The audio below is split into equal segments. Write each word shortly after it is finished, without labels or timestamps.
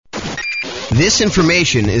This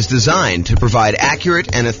information is designed to provide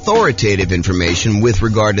accurate and authoritative information with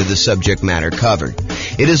regard to the subject matter covered.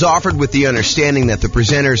 It is offered with the understanding that the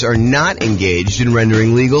presenters are not engaged in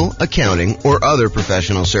rendering legal, accounting, or other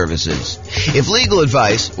professional services. If legal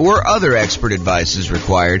advice or other expert advice is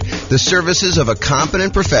required, the services of a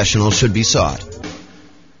competent professional should be sought.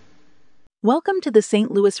 Welcome to the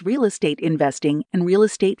St. Louis Real Estate Investing and Real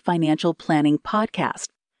Estate Financial Planning Podcast.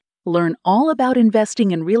 Learn all about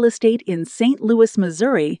investing in real estate in St. Louis,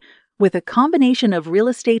 Missouri, with a combination of real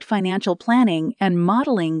estate financial planning and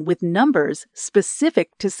modeling with numbers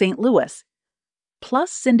specific to St. Louis,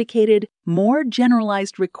 plus syndicated, more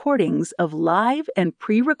generalized recordings of live and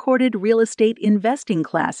pre-recorded real estate investing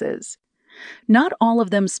classes, not all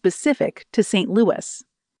of them specific to St. Louis.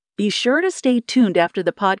 Be sure to stay tuned after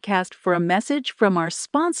the podcast for a message from our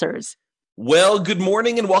sponsors. Well, good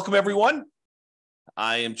morning and welcome, everyone.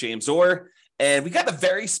 I am James Orr, and we got a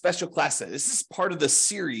very special class today. This is part of the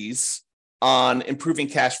series on improving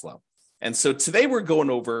cash flow. And so today we're going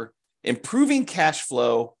over improving cash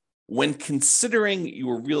flow when considering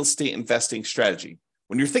your real estate investing strategy.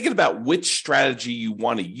 When you're thinking about which strategy you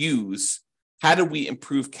want to use, how do we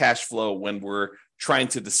improve cash flow when we're trying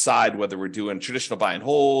to decide whether we're doing traditional buy and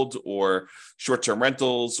hold or short-term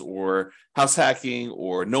rentals or house hacking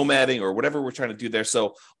or nomading or whatever we're trying to do there.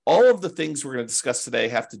 So all of the things we're going to discuss today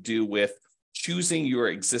have to do with choosing your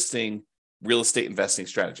existing real estate investing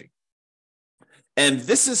strategy. And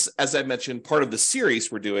this is, as I mentioned, part of the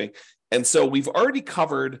series we're doing. And so we've already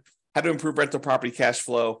covered how to improve rental property cash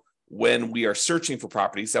flow when we are searching for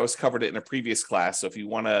properties. That was covered in a previous class. So if you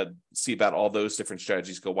want to see about all those different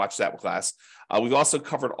strategies, go watch that class. We've also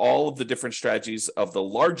covered all of the different strategies of the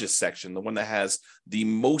largest section, the one that has the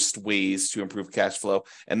most ways to improve cash flow,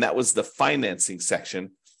 and that was the financing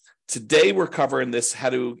section. Today, we're covering this, how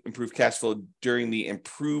to improve cash flow during the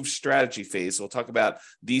improved strategy phase. So we'll talk about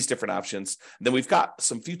these different options. And then we've got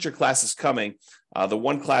some future classes coming. The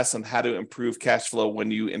one class on how to improve cash flow when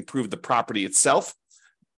you improve the property itself,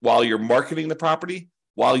 while you're marketing the property,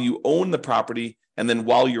 while you own the property, and then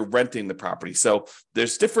while you're renting the property. So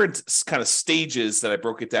there's different kind of stages that I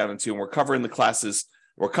broke it down into, and we're covering the classes,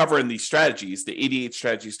 we're covering the strategies, the 88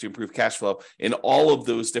 strategies to improve cash flow in all of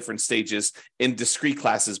those different stages in discrete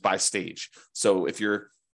classes by stage. So if you're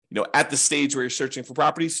at the stage where you're searching for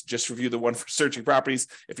properties, just review the one for searching properties.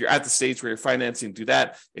 If you're at the stage where you're financing, do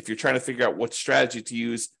that. If you're trying to figure out what strategy to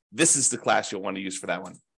use, this is the class you'll want to use for that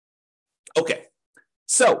one. Okay.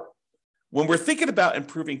 So when we're thinking about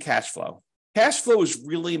improving cash flow is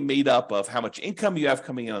really made up of how much income you have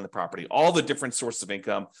coming in on the property, all the different sources of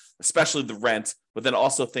income, especially the rent, but then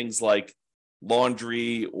also things like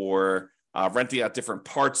laundry or renting out different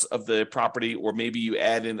parts of the property, or maybe you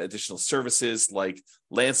add in additional services like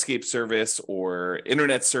landscape service or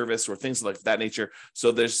internet service or things like that nature.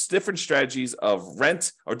 So there's different strategies of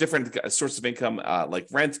rent or different sources of income like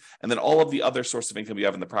rent, and then all of the other sources of income you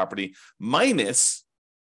have in the property minus.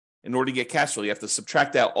 In order to get cash flow, you have to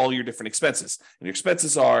subtract out all your different expenses. And your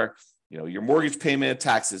expenses are, your mortgage payment,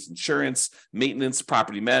 taxes, insurance, maintenance,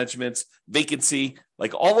 property management, vacancy,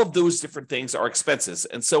 like all of those different things are expenses.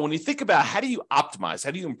 And so when you think about how do you optimize,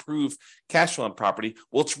 how do you improve cash flow on property?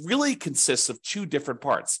 Well, it really consists of two different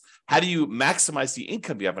parts. How do you maximize the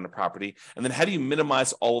income you have on a property? And then how do you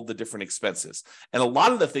minimize all of the different expenses? And a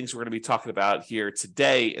lot of the things we're going to be talking about here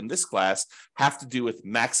today in this class have to do with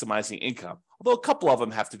maximizing income. Although a couple of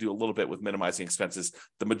them have to do a little bit with minimizing expenses,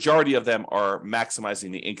 the majority of them are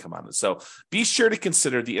maximizing the income on it. So be sure to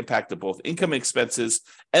consider the impact of both income and expenses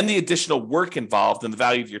and the additional work involved and the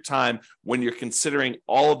value of your time when you're considering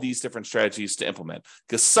all of these different strategies to implement.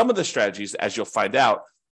 Because some of the strategies, as you'll find out,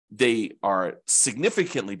 they are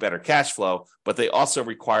significantly better cash flow, but they also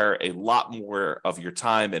require a lot more of your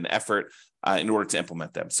time and effort in order to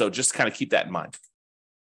implement them. So just kind of keep that in mind.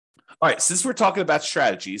 All right, since we're talking about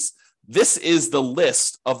strategies, this is the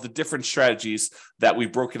list of the different strategies that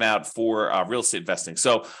we've broken out for real estate investing.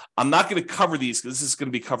 So I'm not going to cover these because this is going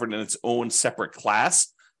to be covered in its own separate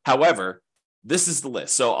class. However, this is the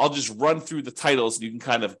list. So I'll just run through the titles and you can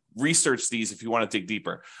kind of research these if you want to dig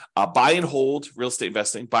deeper. Buy and hold, real estate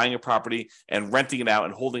investing, buying a property and renting it out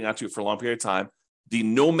and holding onto it for a long period of time. The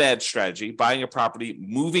nomad strategy, buying a property,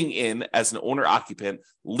 moving in as an owner-occupant,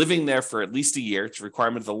 living there for at least a year. It's a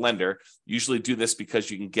requirement of the lender. Usually do this because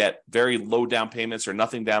you can get very low down payments or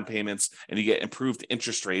nothing down payments, and you get improved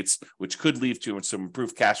interest rates, which could lead to some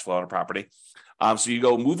improved cash flow on a property. So you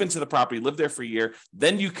go move into the property, live there for a year,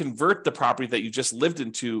 then you convert the property that you just lived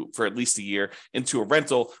into for at least a year into a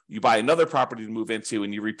rental. You buy another property to move into,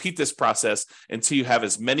 and you repeat this process until you have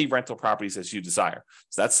as many rental properties as you desire.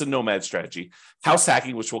 So that's the nomad strategy. House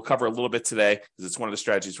hacking, which we'll cover a little bit today, because it's one of the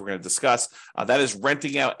strategies we're going to discuss, that is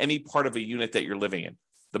renting out any part of a unit that you're living in.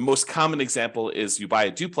 The most common example is you buy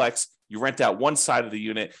a duplex, you rent out one side of the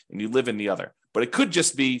unit, and you live in the other. But it could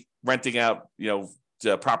just be renting out,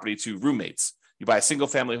 the property to roommates. You buy a single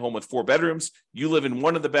family home with 4 bedrooms, you live in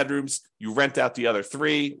one of the bedrooms, you rent out the other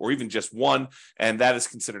 3 or even just one, and that is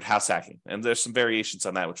considered house hacking. And there's some variations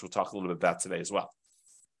on that, which we'll talk a little bit about today as well.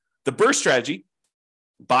 The BRRRR strategy: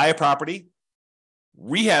 buy a property,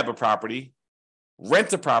 rehab a property,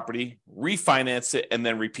 rent a property, refinance it, and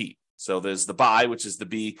then repeat. So there's the buy, which is the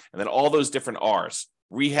B, and then all those different R's: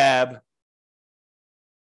 rehab,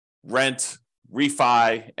 rent,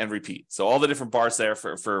 refi, and repeat. So all the different bars there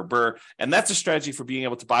for BRRRR. And that's a strategy for being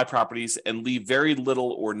able to buy properties and leave very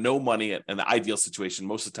little or no money in the ideal situation.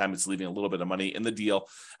 Most of the time, it's leaving a little bit of money in the deal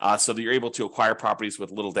so that you're able to acquire properties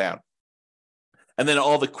with little down. And then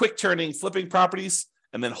all the quick turning, flipping properties,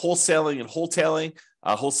 and then wholesaling and wholetailing.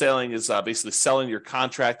 Wholesaling is basically selling your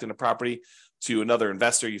contract in a property to another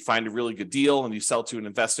investor. You find a really good deal and you sell to an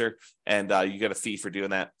investor, and you get a fee for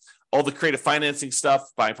doing that. All the creative financing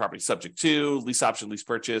stuff: buying property subject to, lease option, lease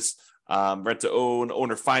purchase, rent to own,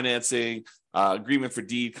 owner financing, agreement for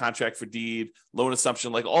deed, contract for deed, loan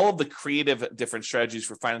assumption, like all of the creative different strategies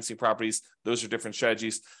for financing properties. Those are different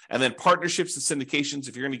strategies. And then partnerships and syndications: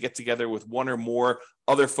 if you're going to get together with one or more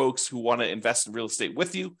other folks who want to invest in real estate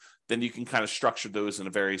with you, then you can kind of structure those in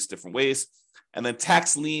various different ways. And then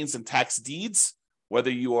tax liens and tax deeds: whether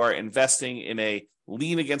you are investing in a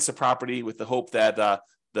lien against a property with the hope that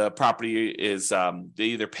the property is, they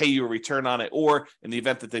either pay you a return on it, or in the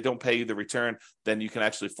event that they don't pay you the return, then you can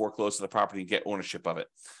actually foreclose on the property and get ownership of it.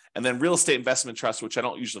 And then real estate investment trust, which I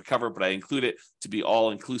don't usually cover, but I include it to be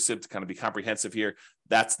all inclusive, to kind of be comprehensive here.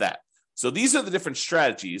 That's that. So these are the different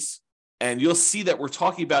strategies. And you'll see that we're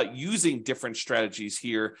talking about using different strategies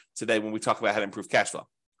here today when we talk about how to improve cash flow.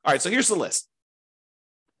 All right, so here's the list.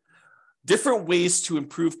 Different ways to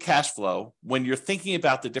improve cash flow when you're thinking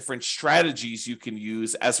about the different strategies you can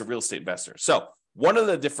use as a real estate investor. So one of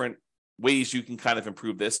the different ways you can kind of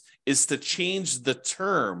improve this is to change the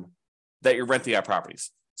term that you're renting out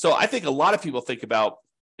properties. So I think a lot of people think about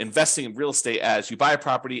investing in real estate as you buy a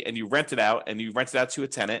property and you rent it out, and you rent it out to a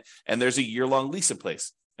tenant, and there's a year-long lease in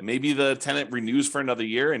place. And maybe the tenant renews for another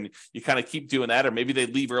year, and you kind of keep doing that. Or maybe they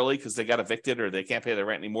leave early because they got evicted or they can't pay their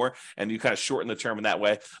rent anymore, and you kind of shorten the term in that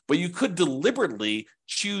way. But you could deliberately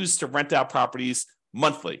choose to rent out properties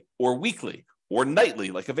monthly or weekly or nightly,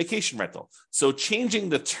 like a vacation rental. So changing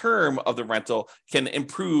the term of the rental can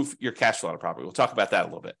improve your cash flow on a property. We'll talk about that a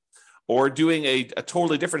little bit. Or doing a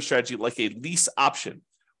totally different strategy, like a lease option,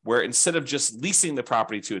 where instead of just leasing the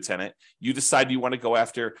property to a tenant, you decide you want to go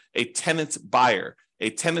after a tenant buyer, a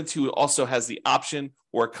tenant who also has the option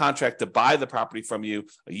or a contract to buy the property from you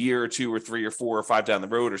a year or 2 or 3 or 4 or 5 down the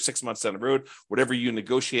road, or 6 months down the road, whatever you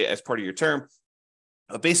negotiate as part of your term.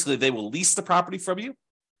 Basically, they will lease the property from you.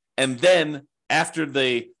 And then after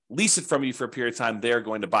they lease it from you for a period of time, they're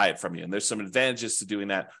going to buy it from you. And there's some advantages to doing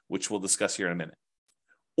that, which we'll discuss here in a minute.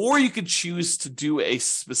 Or you could choose to do a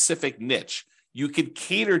specific niche. You could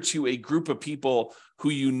cater to a group of people who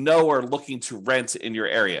you know are looking to rent in your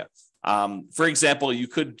area. For example, you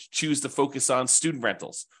could choose to focus on student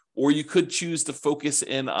rentals, or you could choose to focus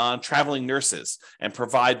in on traveling nurses and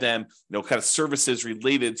provide them, kind of services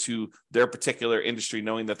related to their particular industry,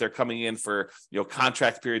 knowing that they're coming in for,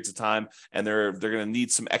 contract periods of time, and they're going to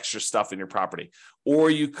need some extra stuff in your property. Or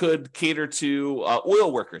you could cater to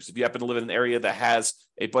oil workers if you happen to live in an area that has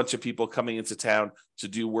a bunch of people coming into town to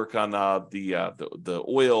do work on the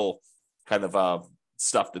oil kind of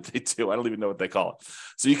stuff that they do. I don't even know what they call it.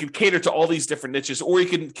 So you can cater to all these different niches, or you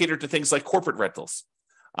can cater to things like corporate rentals.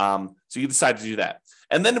 So you decide to do that.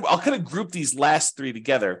 And then I'll kind of group these last 3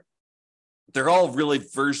 together. They're all really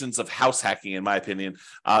versions of house hacking, in my opinion.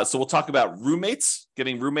 So we'll talk about roommates,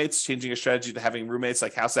 getting roommates, changing a strategy to having roommates,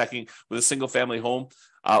 like house hacking with a single family home,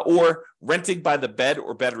 or renting by the bed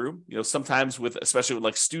or bedroom. Sometimes especially with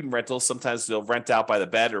like student rentals, sometimes they'll rent out by the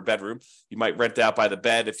bed or bedroom. You might rent out by the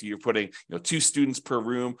bed if you're putting 2 students per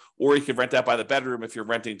room, or you could rent out by the bedroom if you're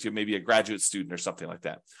renting to maybe a graduate student or something like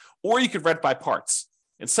that. Or you could rent by parts.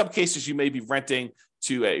 In some cases, you may be renting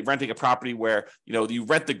a property where you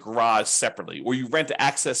rent the garage separately, or you rent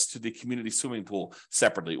access to the community swimming pool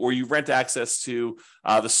separately, or you rent access to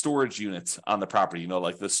the storage units on the property,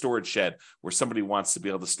 like the storage shed where somebody wants to be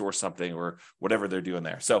able to store something or whatever they're doing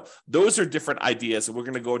there. So those are different ideas, and we're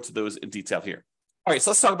going to go into those in detail here. All right,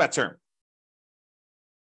 so let's talk about term.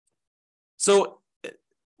 So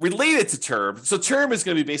related to term, so term is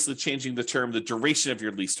going to be basically changing the term, the duration of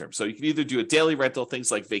your lease term. So you can either do a daily rental,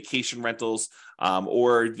 things like vacation rentals,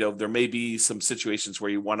 or there may be some situations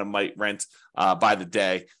where you might rent by the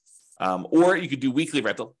day, or you could do weekly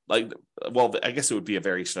rental. I guess it would be a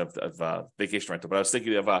variation of vacation rental. But I was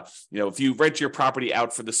thinking of if you rent your property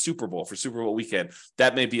out for the Super Bowl weekend,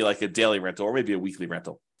 that may be like a daily rental or maybe a weekly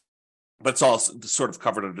rental. But it's all sort of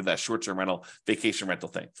covered under that short-term rental, vacation rental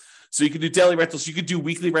thing. So you can do daily rentals. You could do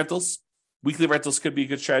weekly rentals. Weekly rentals could be a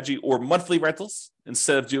good strategy, or monthly rentals.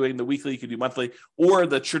 Instead of doing the weekly, you could do monthly. Or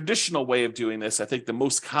the traditional way of doing this, I think the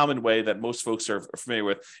most common way that most folks are familiar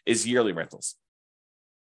with is yearly rentals.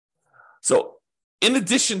 So in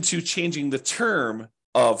addition to changing the term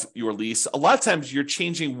of your lease, a lot of times you're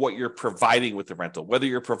changing what you're providing with the rental, whether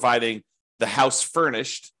you're providing the house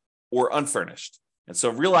furnished or unfurnished. And so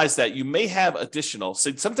realize that you may have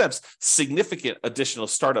sometimes significant additional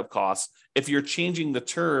startup costs if you're changing the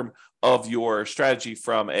term of your strategy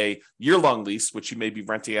from a year-long lease, which you may be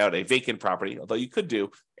renting out a vacant property, although you could do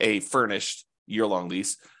a furnished year-long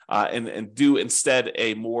lease, and do instead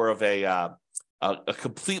a more of a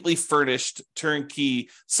completely furnished turnkey.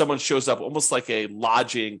 Someone shows up almost like a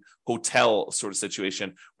lodging hotel sort of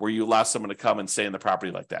situation where you allow someone to come and stay in the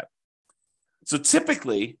property like that. So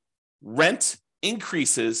typically, rent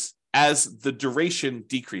increases as the duration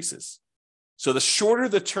decreases. So the shorter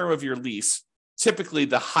the term of your lease, typically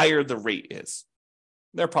the higher the rate is.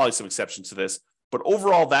 There are probably some exceptions to this, but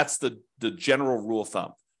overall, that's the general rule of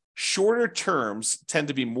thumb. Shorter terms tend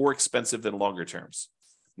to be more expensive than longer terms.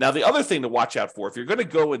 Now, the other thing to watch out for, if you're going to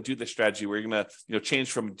go and do the strategy where you're going to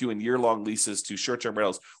change from doing year-long leases to short-term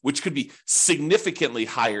rentals, which could be significantly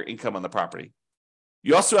higher income on the property,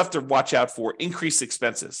 you also have to watch out for increased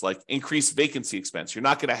expenses, like increased vacancy expense. You're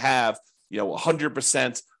not going to have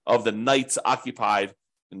 100% of the nights occupied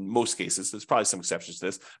in most cases. There's probably some exceptions to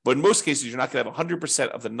this, but in most cases, you're not going to have 100%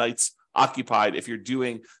 of the nights occupied if you're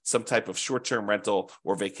doing some type of short-term rental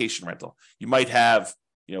or vacation rental. You might have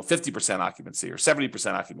 50% occupancy or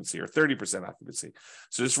 70% occupancy or 30% occupancy.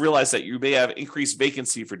 So just realize that you may have increased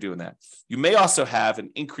vacancy for doing that. You may also have an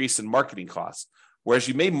increase in marketing costs. Whereas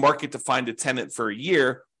you may market to find a tenant for a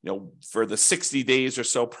year, for the 60 days or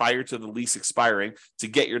so prior to the lease expiring to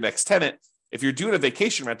get your next tenant. If you're doing a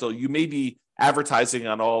vacation rental, you may be advertising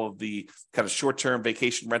on all of the kind of short-term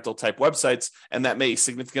vacation rental type websites, and that may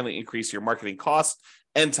significantly increase your marketing costs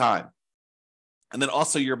and time. And then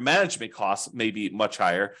also your management costs may be much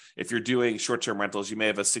higher. If you're doing short-term rentals, you may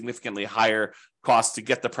have a significantly higher cost to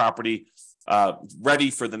get the property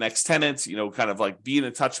ready for the next tenants, kind of like being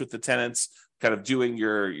in touch with the tenants, kind of doing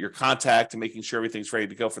your contact and making sure everything's ready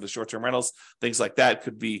to go for the short-term rentals. Things like that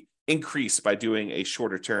could be increased by doing a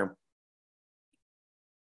shorter term.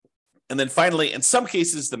 And then finally, in some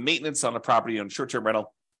cases, the maintenance on the property on short-term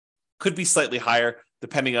rental could be slightly higher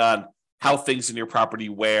depending on how things in your property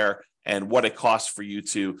wear and what it costs for you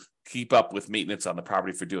to keep up with maintenance on the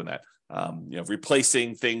property for doing that.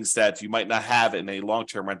 Replacing things that you might not have in a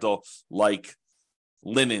long-term rental, like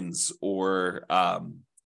linens or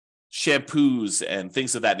shampoos and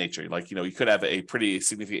things of that nature. You could have a pretty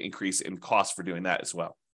significant increase in cost for doing that as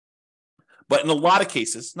well. But in a lot of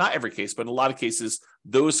cases, not every case, but in a lot of cases,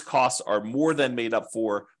 those costs are more than made up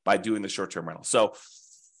for by doing the short-term rental. So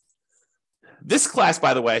this class,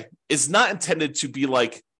 by the way, is not intended to be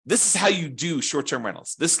like, this is how you do short-term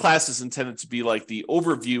rentals. This class is intended to be like the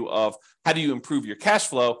overview of how do you improve your cash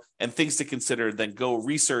flow and things to consider, then go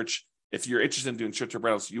research. If you're interested in doing short-term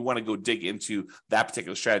rentals, you want to go dig into that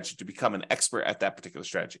particular strategy to become an expert at that particular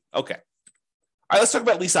strategy. Okay. All right, let's talk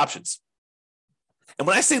about lease options. And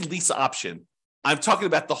when I say lease option, I'm talking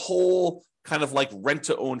about the whole kind of like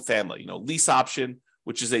rent-to-own family. Lease option,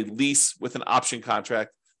 which is a lease with an option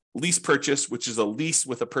contract. Lease purchase, which is a lease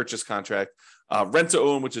with a purchase contract.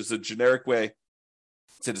 Rent-to-own, which is a generic way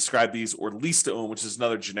to describe these, or lease to own, which is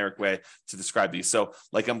another generic way to describe these. So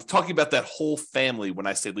I'm talking about that whole family when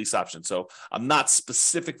I say lease option. So I'm not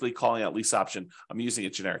specifically calling out lease option. I'm using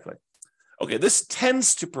it generically. Okay, this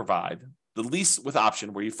tends to provide the lease with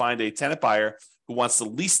option where you find a tenant buyer who wants to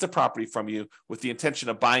lease the property from you with the intention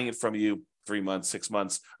of buying it from you 3 months, 6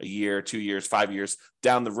 months, a year, 2 years, 5 years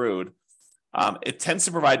down the road. It tends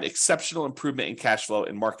to provide exceptional improvement in cash flow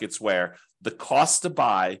in markets where the cost to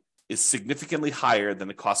buy is significantly higher than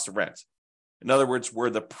the cost to rent. In other words, where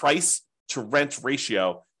the price to rent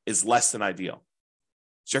ratio is less than ideal.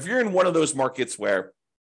 So if you're in one of those markets where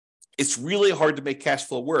it's really hard to make cash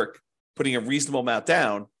flow work, putting a reasonable amount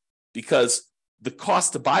down because the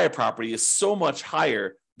cost to buy a property is so much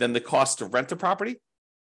higher than the cost to rent a property,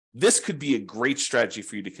 this could be a great strategy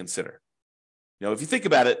for you to consider. If you think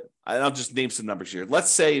about it, and I'll just name some numbers here. Let's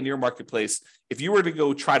say in your marketplace, if you were to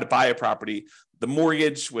go try to buy a property, the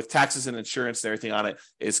mortgage with taxes and insurance and everything on it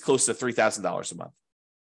is close to $3,000 a month.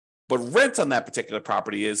 But rent on that particular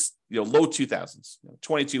property is, low 2000s,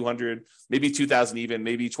 2,200, maybe 2,000 even,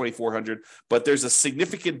 maybe 2,400. But there's a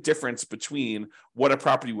significant difference between what a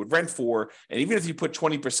property would rent for, and even if you put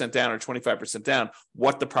 20% down or 25% down,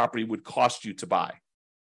 what the property would cost you to buy.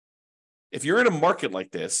 If you're in a market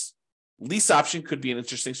like this, lease option could be an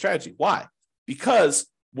interesting strategy. Why? Because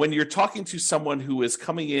when you're talking to someone who is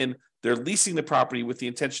coming in, they're leasing the property with the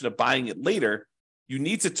intention of buying it later, you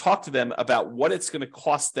need to talk to them about what it's going to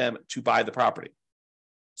cost them to buy the property.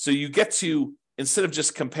 So you get to, instead of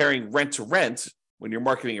just comparing rent to rent when you're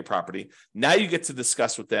marketing your property, now you get to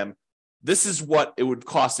discuss with them, this is what it would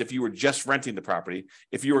cost if you were just renting the property.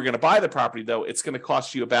 If you were going to buy the property, though, it's going to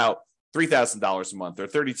cost you about $3,000 a month or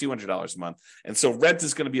 $3,200 a month. And so rent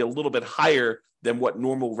is going to be a little bit higher than what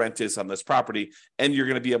normal rent is on this property, and you're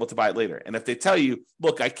going to be able to buy it later. And if they tell you,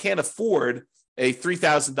 look, I can't afford a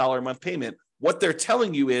 $3,000 a month payment, what they're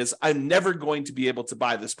telling you is, I'm never going to be able to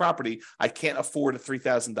buy this property. I can't afford a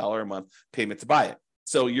 $3,000 a month payment to buy it.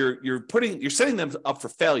 So you're setting them up for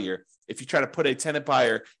failure if you try to put a tenant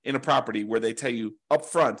buyer in a property where they tell you up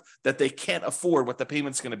front that they can't afford what the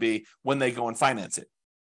payment's going to be when they go and finance it.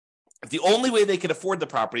 If the only way they can afford the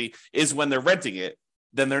property is when they're renting it,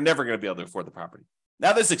 then they're never going to be able to afford the property.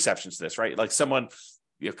 Now, there's exceptions to this, right? Like someone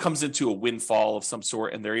comes into a windfall of some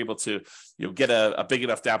sort and they're able to get a big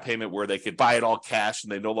enough down payment where they could buy it all cash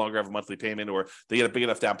and they no longer have a monthly payment, or they get a big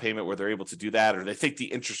enough down payment where they're able to do that, or they think the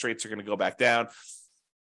interest rates are going to go back down.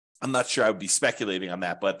 I'm not sure I would be speculating on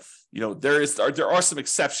that, but there are some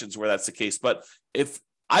exceptions where that's the case. But if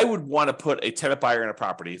I would want to put a tenant buyer in a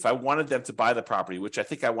property, if I wanted them to buy the property, which I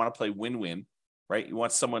think I want to play win-win, right? You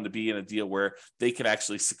want someone to be in a deal where they can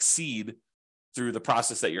actually succeed through the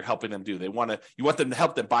process that you're helping them do. You want them to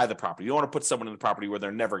help them buy the property. You don't want to put someone in the property where they're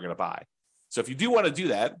never going to buy. So if you do want to do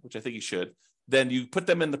that, which I think you should, then you put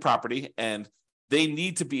them in the property and they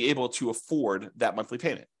need to be able to afford that monthly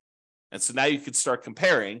payment. And so now you can start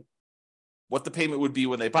comparing what the payment would be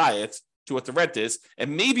when they buy it to what the rent is,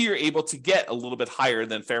 and maybe you're able to get a little bit higher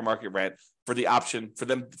than fair market rent for the option for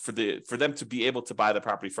them to be able to buy the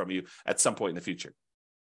property from you at some point in the future.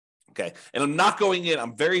 Okay, and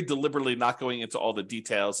I'm very deliberately not going into all the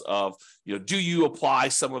details of, do you apply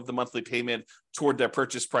some of the monthly payment toward their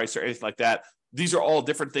purchase price or anything like that. These are all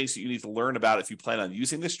different things that you need to learn about if you plan on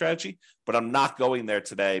using this strategy, but I'm not going there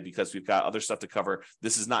today because we've got other stuff to cover.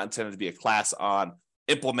 This is not intended to be a class on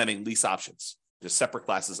implementing lease options. There's separate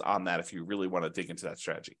classes on that if you really want to dig into that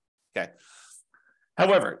strategy. Okay.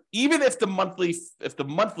 However, even if the monthly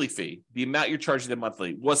fee, the amount you're charging them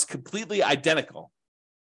monthly, was completely identical,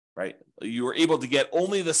 right? You were able to get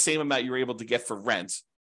only the same amount you were able to get for rent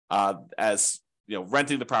as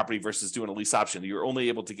renting the property versus doing a lease option. You're only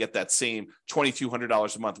able to get that same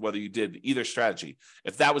 $2,200 a month, whether you did either strategy.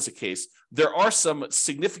 If that was the case, there are some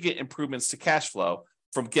significant improvements to cash flow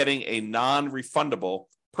from getting a non-refundable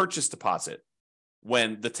purchase deposit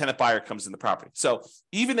when the tenant buyer comes in the property. So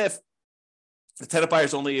even if the tenant buyer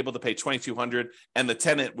is only able to pay $2,200 and the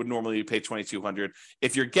tenant would normally pay $2,200,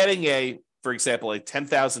 if you're getting for example, a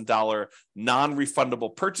 $10,000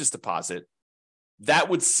 non-refundable purchase deposit, that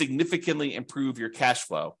would significantly improve your cash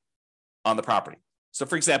flow on the property. So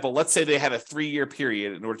for example, let's say they had a 3-year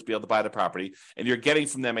period in order to be able to buy the property, and you're getting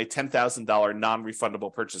from them a $10,000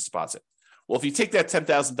 non-refundable purchase deposit. Well, if you take that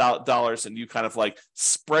 $10,000 and you kind of like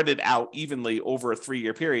spread it out evenly over a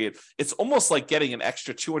 3-year period, it's almost like getting an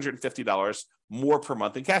extra $250 more per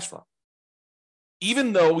month in cash flow.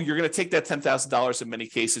 Even though you're going to take that $10,000 in many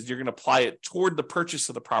cases, you're going to apply it toward the purchase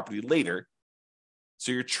of the property later.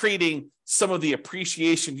 So you're trading some of the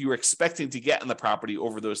appreciation you were expecting to get in the property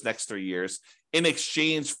over those next 3 years in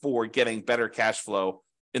exchange for getting better cash flow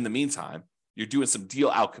in the meantime. You're doing some deal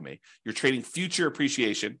alchemy. You're trading future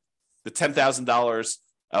appreciation, the $10,000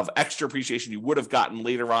 of extra appreciation you would have gotten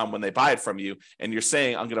later on when they buy it from you. And you're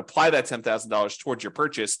saying, I'm going to apply that $10,000 towards your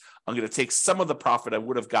purchase. I'm going to take some of the profit I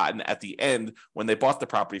would have gotten at the end when they bought the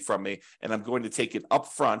property from me, and I'm going to take it up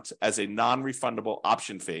front as a non-refundable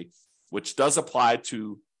option fee, which does apply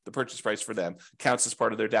to the purchase price for them, counts as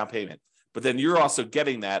part of their down payment. But then you're also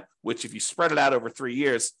getting that, which if you spread it out over 3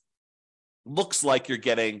 years, looks like you're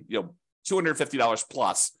getting $250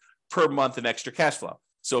 plus per month in extra cash flow.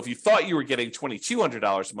 So if you thought you were getting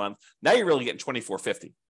 $2,200 a month, now you're really getting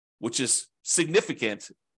 $2,450, which is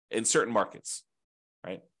significant in certain markets,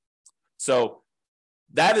 right? So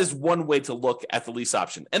that is one way to look at the lease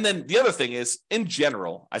option. And then the other thing is, in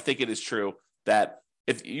general, I think it is true that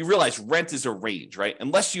if you realize rent is a range, right?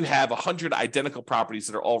 Unless you have 100 identical properties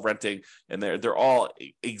that are all renting and they're all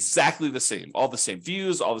exactly the same, all the same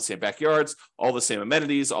views, all the same backyards, all the same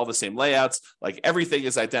amenities, all the same layouts, like everything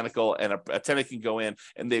is identical, and a tenant can go in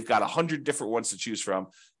and they've got 100 different ones to choose from,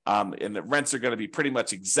 and the rents are going to be pretty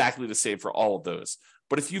much exactly the same for all of those.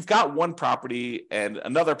 But if you've got one property and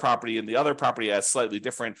another property, and the other property has slightly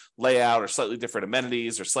different layout or slightly different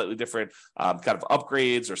amenities or slightly different kind of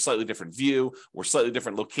upgrades or slightly different view or slightly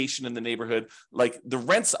different location in the neighborhood, like the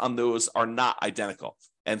rents on those are not identical.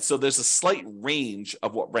 And so there's a slight range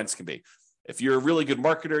of what rents can be. If you're a really good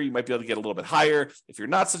marketer, you might be able to get a little bit higher. If you're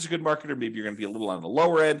not such a good marketer, maybe you're going to be a little on the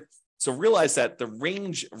lower end. So realize that the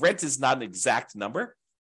range, rent is not an exact number,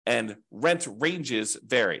 and rent ranges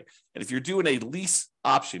vary. And if you're doing a lease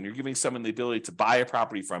option, you're giving someone the ability to buy a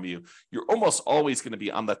property from you, you're almost always going to be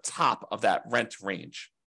on the top of that rent range.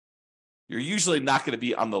 You're usually not going to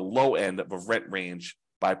be on the low end of a rent range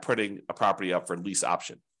by putting a property up for lease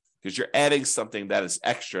option, because you're adding something that is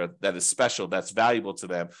extra, that is special, that's valuable to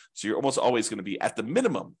them. So you're almost always going to be at the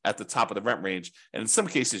minimum at the top of the rent range. And in some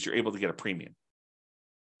cases, you're able to get a premium.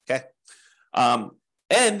 Okay.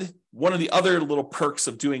 And one of the other little perks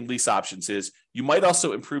of doing lease options is you might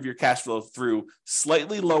also improve your cash flow through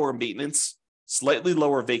slightly lower maintenance, slightly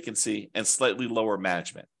lower vacancy, and slightly lower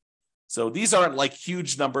management. So these aren't like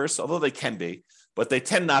huge numbers, although they can be, but they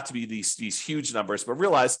tend not to be these huge numbers. But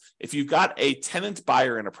realize if you've got a tenant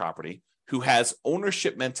buyer in a property who has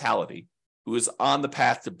ownership mentality, who is on the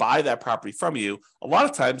path to buy that property from you, a lot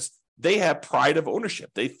of times they have pride of ownership.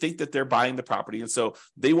 They think that they're buying the property, and so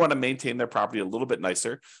they want to maintain their property a little bit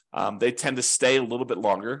nicer. They tend to stay a little bit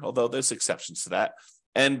longer, although there's exceptions to that.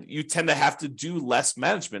 And you tend to have to do less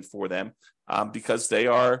management for them because they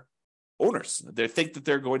are owners. They think that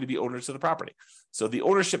they're going to be owners of the property. So the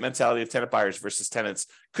ownership mentality of tenant buyers versus tenants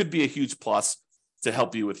could be a huge plus to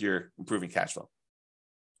help you with your improving cash flow.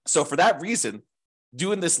 So for that reason,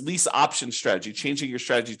 doing this lease option strategy, changing your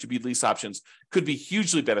strategy to be lease options, could be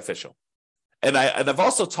hugely beneficial. And I've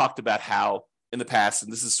also talked about how in the past, and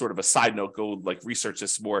this is sort of a side note, go like research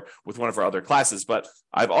this more with one of our other classes, but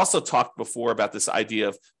I've also talked before about this idea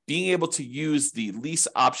of being able to use the lease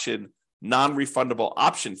option non-refundable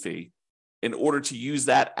option fee in order to use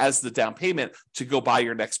that as the down payment to go buy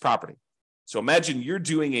your next property. So imagine you're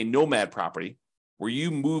doing a nomad property where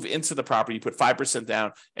you move into the property, you put 5%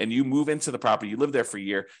 down, and you move into the property, you live there for a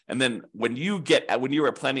year. And then when you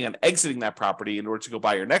are planning on exiting that property in order to go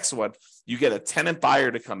buy your next one, you get a tenant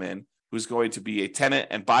buyer to come in who's going to be a tenant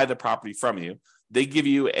and buy the property from you. They give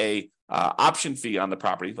you a option fee on the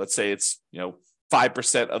property. Let's say it's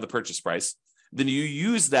 5% of the purchase price. Then you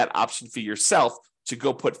use that option fee yourself to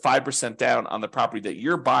go put 5% down on the property that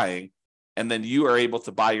you're buying, and then you are able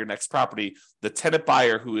to buy your next property. The tenant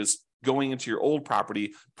buyer who is going into your old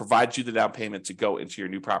property provides you the down payment to go into your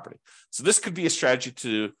new property. So this could be a strategy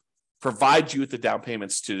to provide you with the down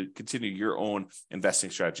payments to continue your own investing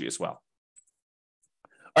strategy as well. All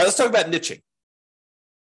right, let's talk about niching.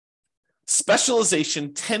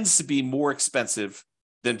 Specialization tends to be more expensive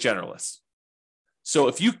than generalists. So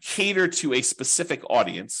if you cater to a specific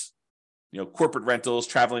audience, corporate rentals,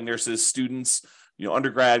 traveling nurses, students,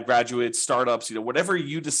 undergrad, graduates, startups, whatever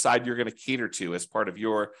you decide you're going to cater to as part of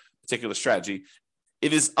your particular strategy,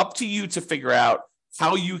 it is up to you to figure out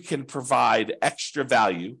how you can provide extra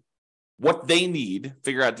value, what they need,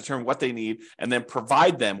 determine what they need, and then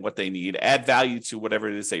provide them what they need, add value to whatever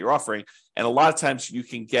it is that you're offering. And a lot of times you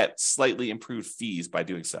can get slightly improved fees by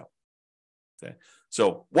doing so. Okay.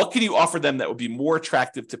 So what can you offer them that would be more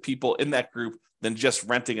attractive to people in that group than just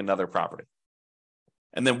renting another property?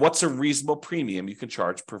 And then what's a reasonable premium you can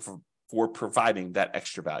charge for providing that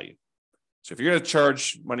extra value? So if you're going to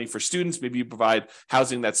charge money for students, maybe you provide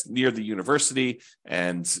housing that's near the university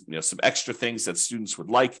and some extra things that students would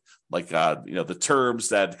like the terms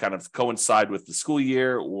that kind of coincide with the school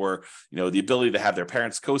year, or the ability to have their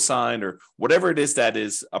parents co-sign, or whatever it is that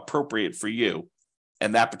is appropriate for you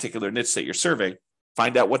and that particular niche that you're serving.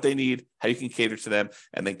 Find out what they need, how you can cater to them,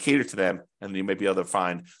 and then cater to them, and you may be able to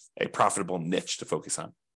find a profitable niche to focus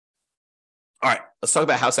on. All right, let's talk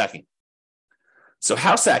about house hacking. So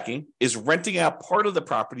house hacking is renting out part of the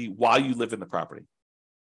property while you live in the property.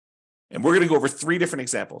 And we're going to go over 3 different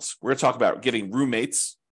examples. We're going to talk about getting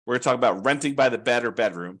roommates. We're going to talk about renting by the bed or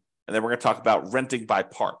bedroom. And then we're going to talk about renting by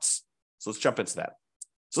parts. So let's jump into that.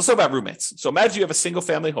 So let's talk about roommates. So imagine you have a single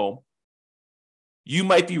family home. You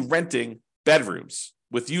might be renting bedrooms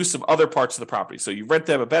with use of other parts of the property. So you rent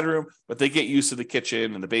them a bedroom, but they get use of the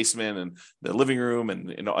kitchen and the basement and the living room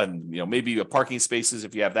and maybe a parking spaces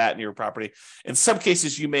if you have that in your property. In some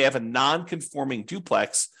cases, you may have a non-conforming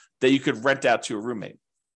duplex that you could rent out to a roommate.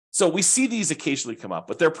 So we see these occasionally come up,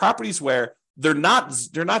 but they're properties where they're not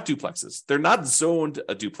duplexes. They're not zoned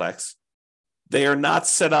a duplex. They are not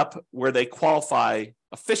set up where they qualify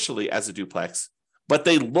officially as a duplex, but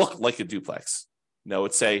they look like a duplex.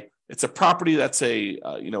 It's a property that's a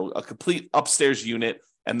complete upstairs unit,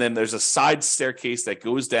 and then there's a side staircase that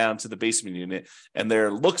goes down to the basement unit, and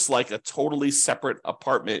there looks like a totally separate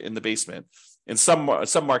apartment in the basement. In some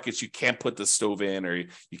markets, you can't put the stove in, or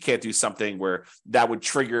you can't do something where that would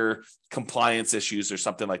trigger compliance issues or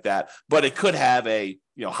something like that. But it could have a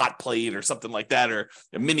hot plate or something like that, or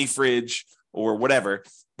a mini fridge or whatever.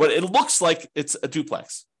 But it looks like it's a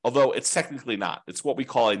duplex, although it's technically not. It's what we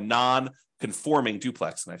call a non-conforming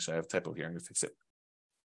duplex. And actually, I have a typo here. I'm going to fix it.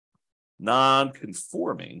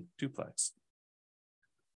 Non-conforming duplex.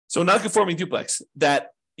 So non-conforming duplex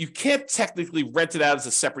that you can't technically rent it out as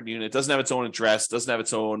a separate unit. It doesn't have its own address, doesn't have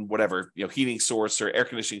its own whatever, heating source or air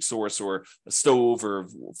conditioning source or a stove or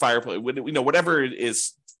fireplace, whatever it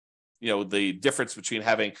is, the difference between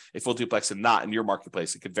having a full duplex and not in your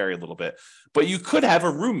marketplace, it could vary a little bit. But you could have a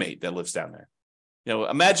roommate that lives down there.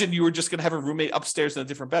 Imagine you were just going to have a roommate upstairs in a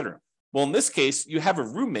different bedroom. Well, in this case, you have a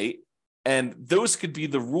roommate, and those could be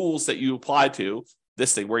the rules that you apply to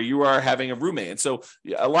this thing where you are having a roommate. And so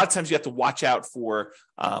a lot of times you have to watch out for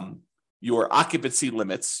your occupancy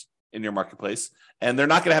limits in your marketplace, and they're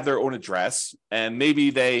not going to have their own address. And maybe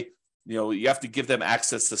you have to give them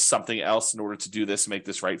access to something else in order to do this, make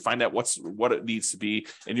this right. Find out what it needs to be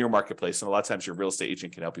in your marketplace. And a lot of times your real estate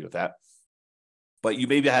agent can help you with that. But you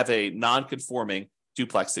maybe have a non-conforming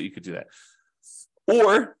duplex that you could do that.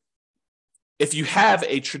 Or if you have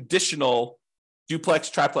a traditional duplex,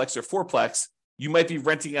 triplex, or fourplex, you might be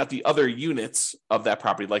renting out the other units of that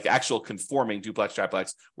property, like actual conforming duplex,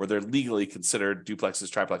 triplex, where they're legally considered duplexes,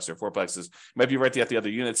 triplexes, or fourplexes. You might be renting out the other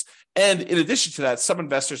units. And in addition to that, some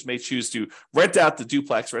investors may choose to rent out the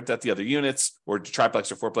duplex, rent out the other units, or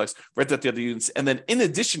triplex or fourplex, rent out the other units. And then in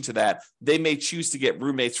addition to that, they may choose to get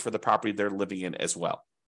roommates for the property they're living in as well.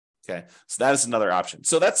 Okay, so that is another option.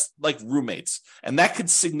 So that's like roommates. And that could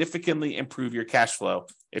significantly improve your cash flow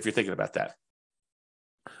if you're thinking about that.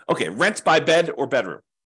 Okay, rent by bed or bedroom.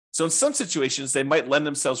 So in some situations, they might lend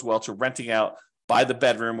themselves well to renting out by the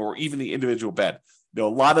bedroom or even the individual bed. A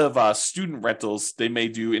lot of student rentals, they may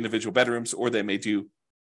do individual bedrooms, or they may do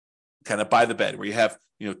kind of by the bed, where you have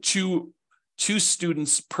two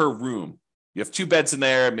students per room. You have two beds in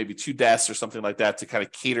there, maybe two desks or something like that to kind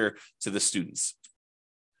of cater to the students.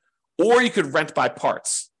 Or you could rent by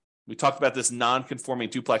parts. We talked about this non-conforming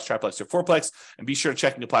duplex, triplex, or fourplex, and be sure to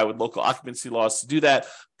check and apply with local occupancy laws to do that.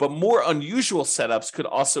 But more unusual setups could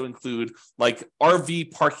also include like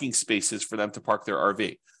RV parking spaces for them to park their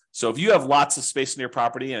RV. So if you have lots of space in your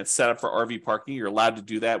property and it's set up for RV parking, you're allowed to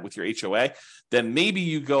do that with your HOA, then maybe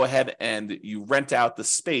you go ahead and you rent out the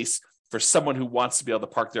space for someone who wants to be able to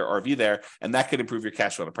park their RV there, and that could improve your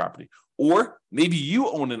cash flow on the property. Or maybe you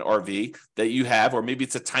own an RV that you have, or maybe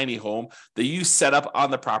it's a tiny home that you set up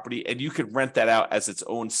on the property, and you could rent that out as its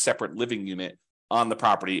own separate living unit on the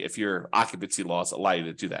property if your occupancy laws allow you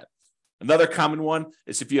to do that. Another common one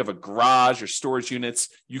is if you have a garage or storage units,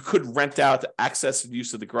 you could rent out the access and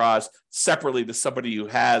use of the garage separately to somebody who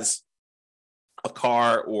has a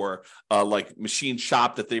car or like machine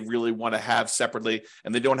shop that they really want to have separately,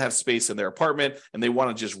 and they don't have space in their apartment, and they want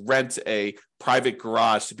to just rent a private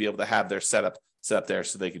garage to be able to have their setup set up there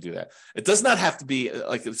so they can do that. It does not have to be,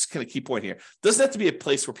 like, it's kind of key point here, it doesn't have to be a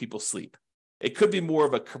place where people sleep. It could be more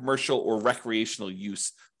of a commercial or recreational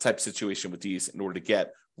use type situation with these in order to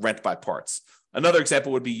get rent by parts. Another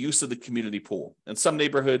example would be use of the community pool. In some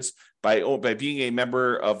neighborhoods, by being a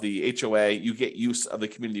member of the HOA, you get use of the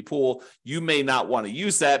community pool. You may not want to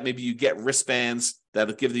use that. Maybe you get wristbands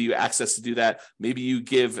that'll give you access to do that. Maybe you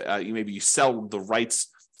maybe you sell the rights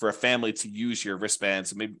for a family to use your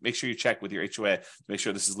wristbands. Maybe make sure you check with your HOA to make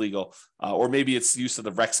sure this is legal. Or maybe it's use of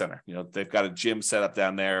the rec center. They've got a gym set up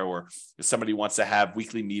down there, or if somebody wants to have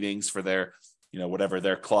weekly meetings for their whatever,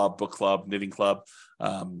 their club, book club, knitting club,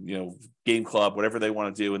 game club, whatever they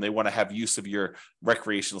want to do, and they want to have use of your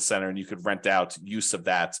recreational center, and you could rent out use of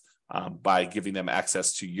that by giving them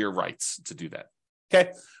access to your rights to do that.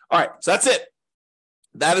 Okay. All right. So that's it.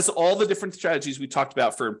 That is all the different strategies we talked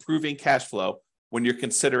about for improving cash flow when you're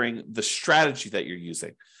considering the strategy that you're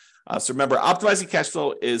using. So remember, optimizing cash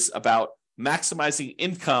flow is about maximizing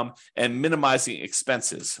income and minimizing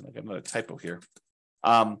expenses. I got another typo here.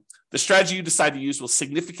 The strategy you decide to use will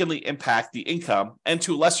significantly impact the income and,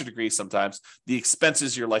 to a lesser degree sometimes, the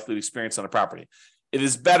expenses you're likely to experience on a property. It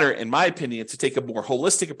is better, in my opinion, to take a more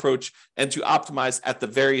holistic approach and to optimize at the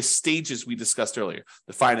various stages we discussed earlier: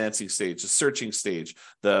 the financing stage, the searching stage,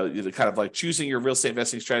 the kind of like choosing your real estate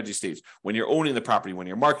investing strategy stage, when you're owning the property, when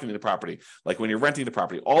you're marketing the property, like when you're renting the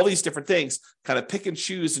property, all these different things. Kind of pick and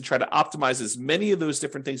choose and try to optimize as many of those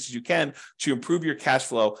different things as you can to improve your cash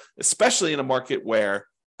flow, especially in a market where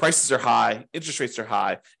prices are high, interest rates are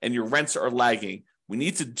high, and your rents are lagging. We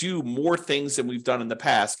need to do more things than we've done in the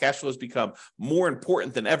past. Cash flow has become more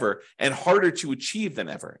important than ever and harder to achieve than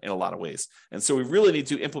ever in a lot of ways. And so we really need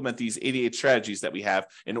to implement these 88 strategies that we have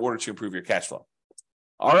in order to improve your cash flow.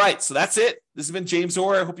 All right, so that's it. This has been James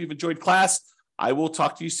Orr. I hope you've enjoyed class. I will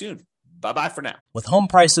talk to you soon. Bye-bye for now. With home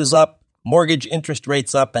prices up, mortgage interest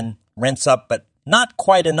rates up, and rents up, but not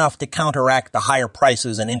quite enough to counteract the higher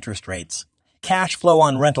prices and interest rates, cash flow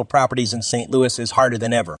on rental properties in St. Louis is harder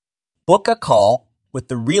than ever. Book a call with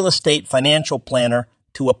the Real Estate Financial Planner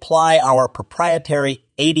to apply our proprietary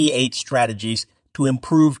 88 strategies to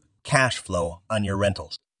improve cash flow on your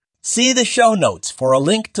rentals. See the show notes for a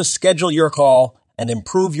link to schedule your call and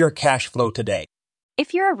improve your cash flow today.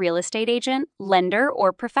 If you're a real estate agent, lender,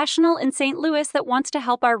 or professional in St. Louis that wants to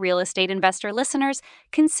help our real estate investor listeners,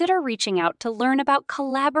 consider reaching out to learn about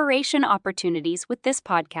collaboration opportunities with this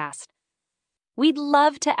podcast. We'd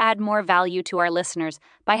love to add more value to our listeners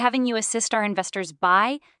by having you assist our investors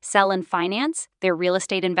buy, sell, and finance their real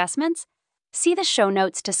estate investments. See the show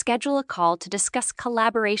notes to schedule a call to discuss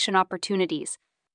collaboration opportunities.